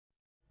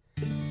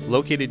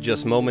Located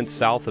just moments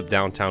south of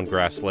downtown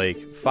Grass Lake,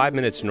 5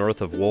 minutes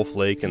north of Wolf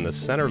Lake and the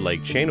Center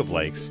Lake chain of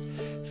lakes,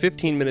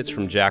 15 minutes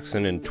from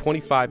Jackson and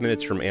 25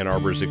 minutes from Ann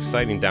Arbor's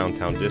exciting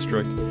downtown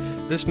district,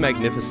 this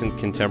magnificent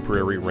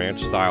contemporary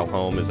ranch-style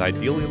home is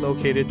ideally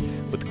located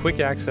with quick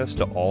access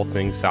to all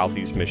things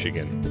Southeast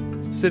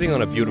Michigan. Sitting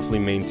on a beautifully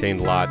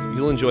maintained lot,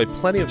 you'll enjoy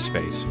plenty of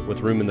space,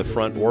 with room in the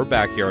front or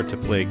backyard to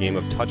play a game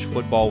of touch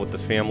football with the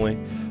family,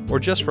 or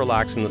just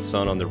relax in the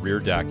sun on the rear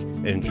deck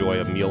and enjoy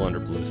a meal under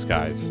blue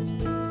skies.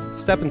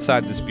 Step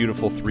inside this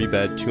beautiful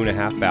 3-bed,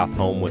 2.5 bath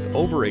home with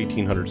over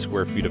 1,800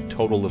 square feet of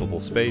total livable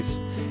space,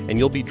 and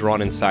you'll be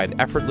drawn inside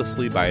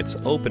effortlessly by its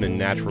open and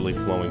naturally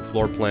flowing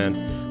floor plan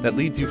that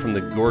leads you from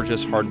the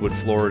gorgeous hardwood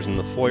floors in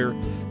the foyer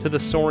to the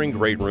soaring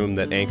great room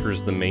that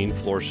anchors the main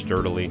floor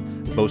sturdily,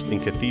 boasting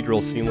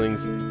cathedral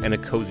ceilings and a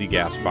cozy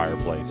gas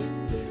fireplace.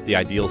 The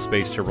ideal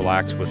space to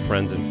relax with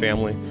friends and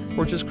family,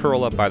 or just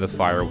curl up by the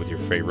fire with your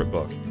favorite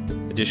book.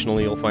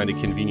 Additionally, you'll find a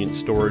convenient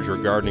storage or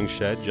gardening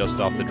shed just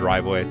off the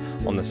driveway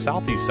on the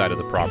southeast side of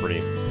the property,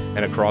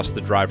 and across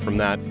the drive from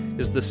that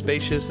is the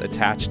spacious,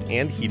 attached,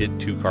 and heated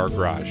 2-car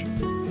garage.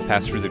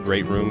 Pass through the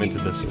great room into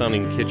the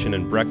stunning kitchen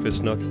and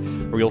breakfast nook,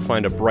 where you'll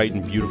find a bright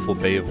and beautiful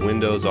bay of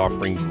windows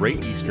offering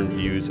great eastern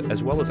views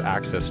as well as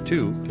access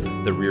to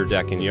the rear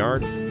deck and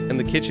yard, and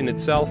the kitchen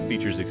itself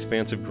features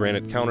expansive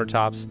granite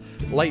countertops,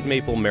 light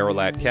maple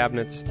Marilat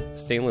cabinets,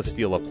 stainless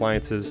steel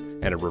appliances,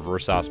 and a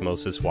reverse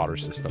osmosis water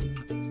system.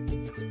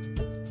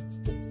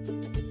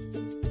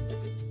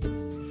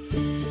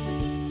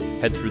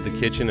 Head through the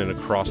kitchen and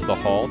across the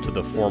hall to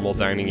the formal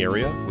dining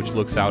area, which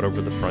looks out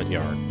over the front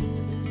yard.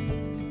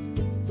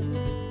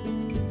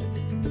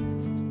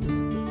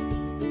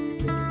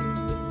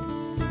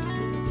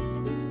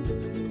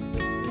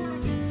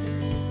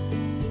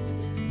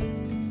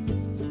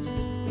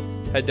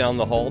 Head down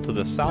the hall to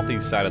the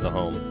southeast side of the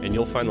home, and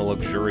you'll find the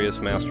luxurious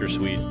master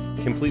suite,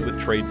 complete with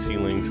trade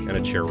ceilings and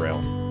a chair rail.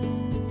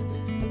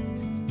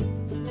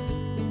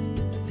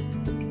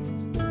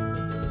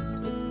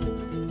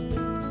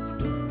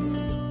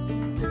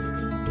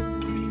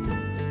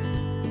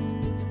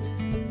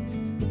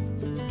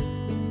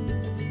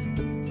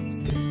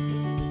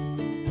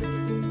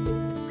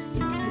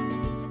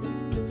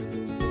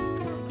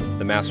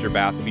 The master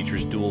bath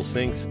features dual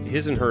sinks,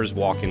 his and hers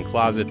walk-in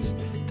closets,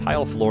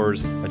 tile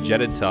floors, a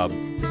jetted tub,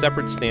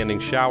 separate standing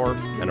shower,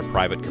 and a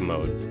private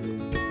commode.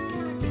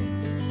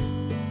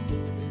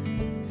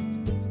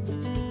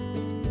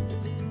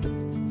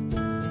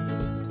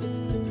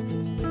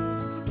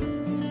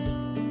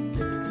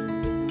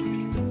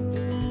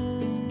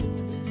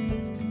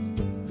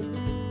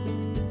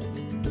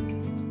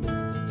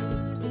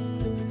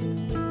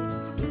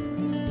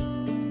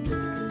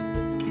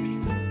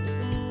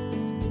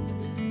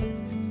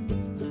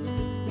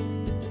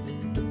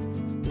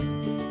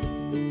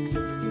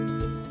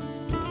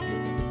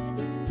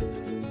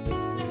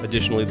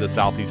 Additionally, the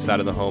southeast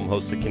side of the home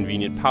hosts a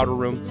convenient powder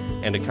room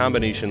and a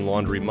combination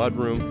laundry mud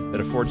room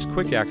that affords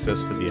quick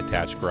access to the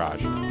attached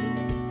garage.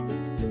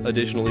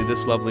 Additionally,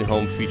 this lovely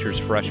home features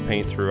fresh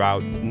paint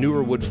throughout,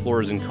 newer wood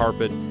floors and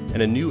carpet,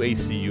 and a new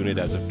AC unit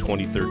as of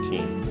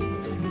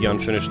 2013. The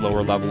unfinished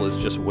lower level is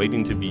just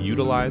waiting to be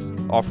utilized,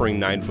 offering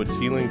 9-foot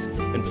ceilings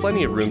and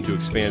plenty of room to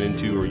expand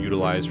into or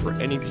utilize for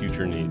any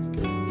future need.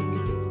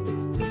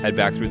 Head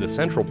back through the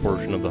central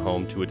portion of the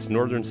home to its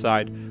northern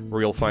side,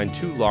 where you'll find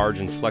 2 large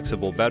and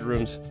flexible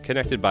bedrooms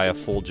connected by a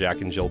full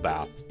Jack and Jill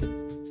bath.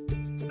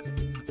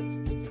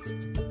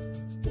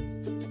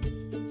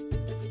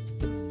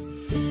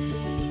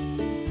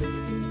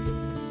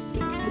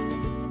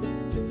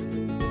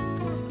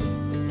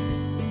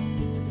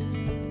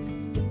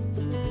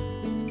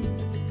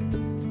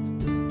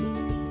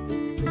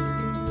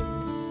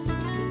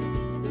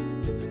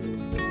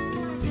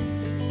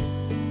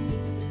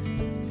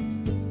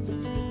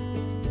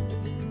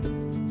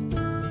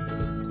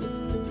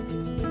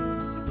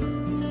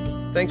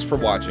 Thanks for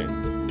watching.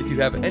 If you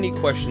have any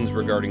questions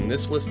regarding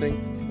this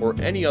listing or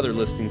any other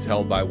listings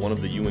held by one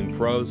of the Ewing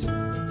pros,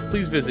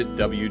 please visit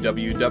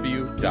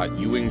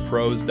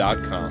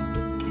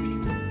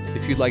www.ewingpros.com.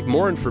 If you'd like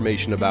more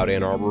information about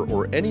Ann Arbor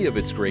or any of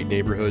its great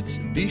neighborhoods,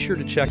 be sure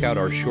to check out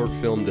our short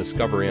film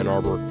Discover Ann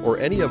Arbor or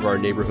any of our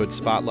neighborhood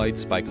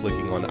spotlights by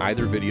clicking on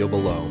either video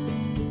below.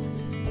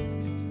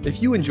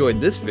 If you enjoyed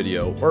this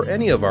video or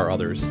any of our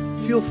others,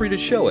 feel free to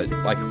show it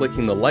by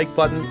clicking the like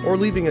button or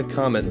leaving a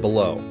comment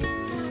below.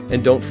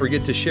 And don't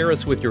forget to share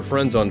us with your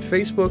friends on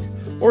Facebook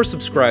or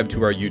subscribe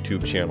to our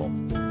YouTube channel.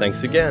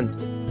 Thanks again.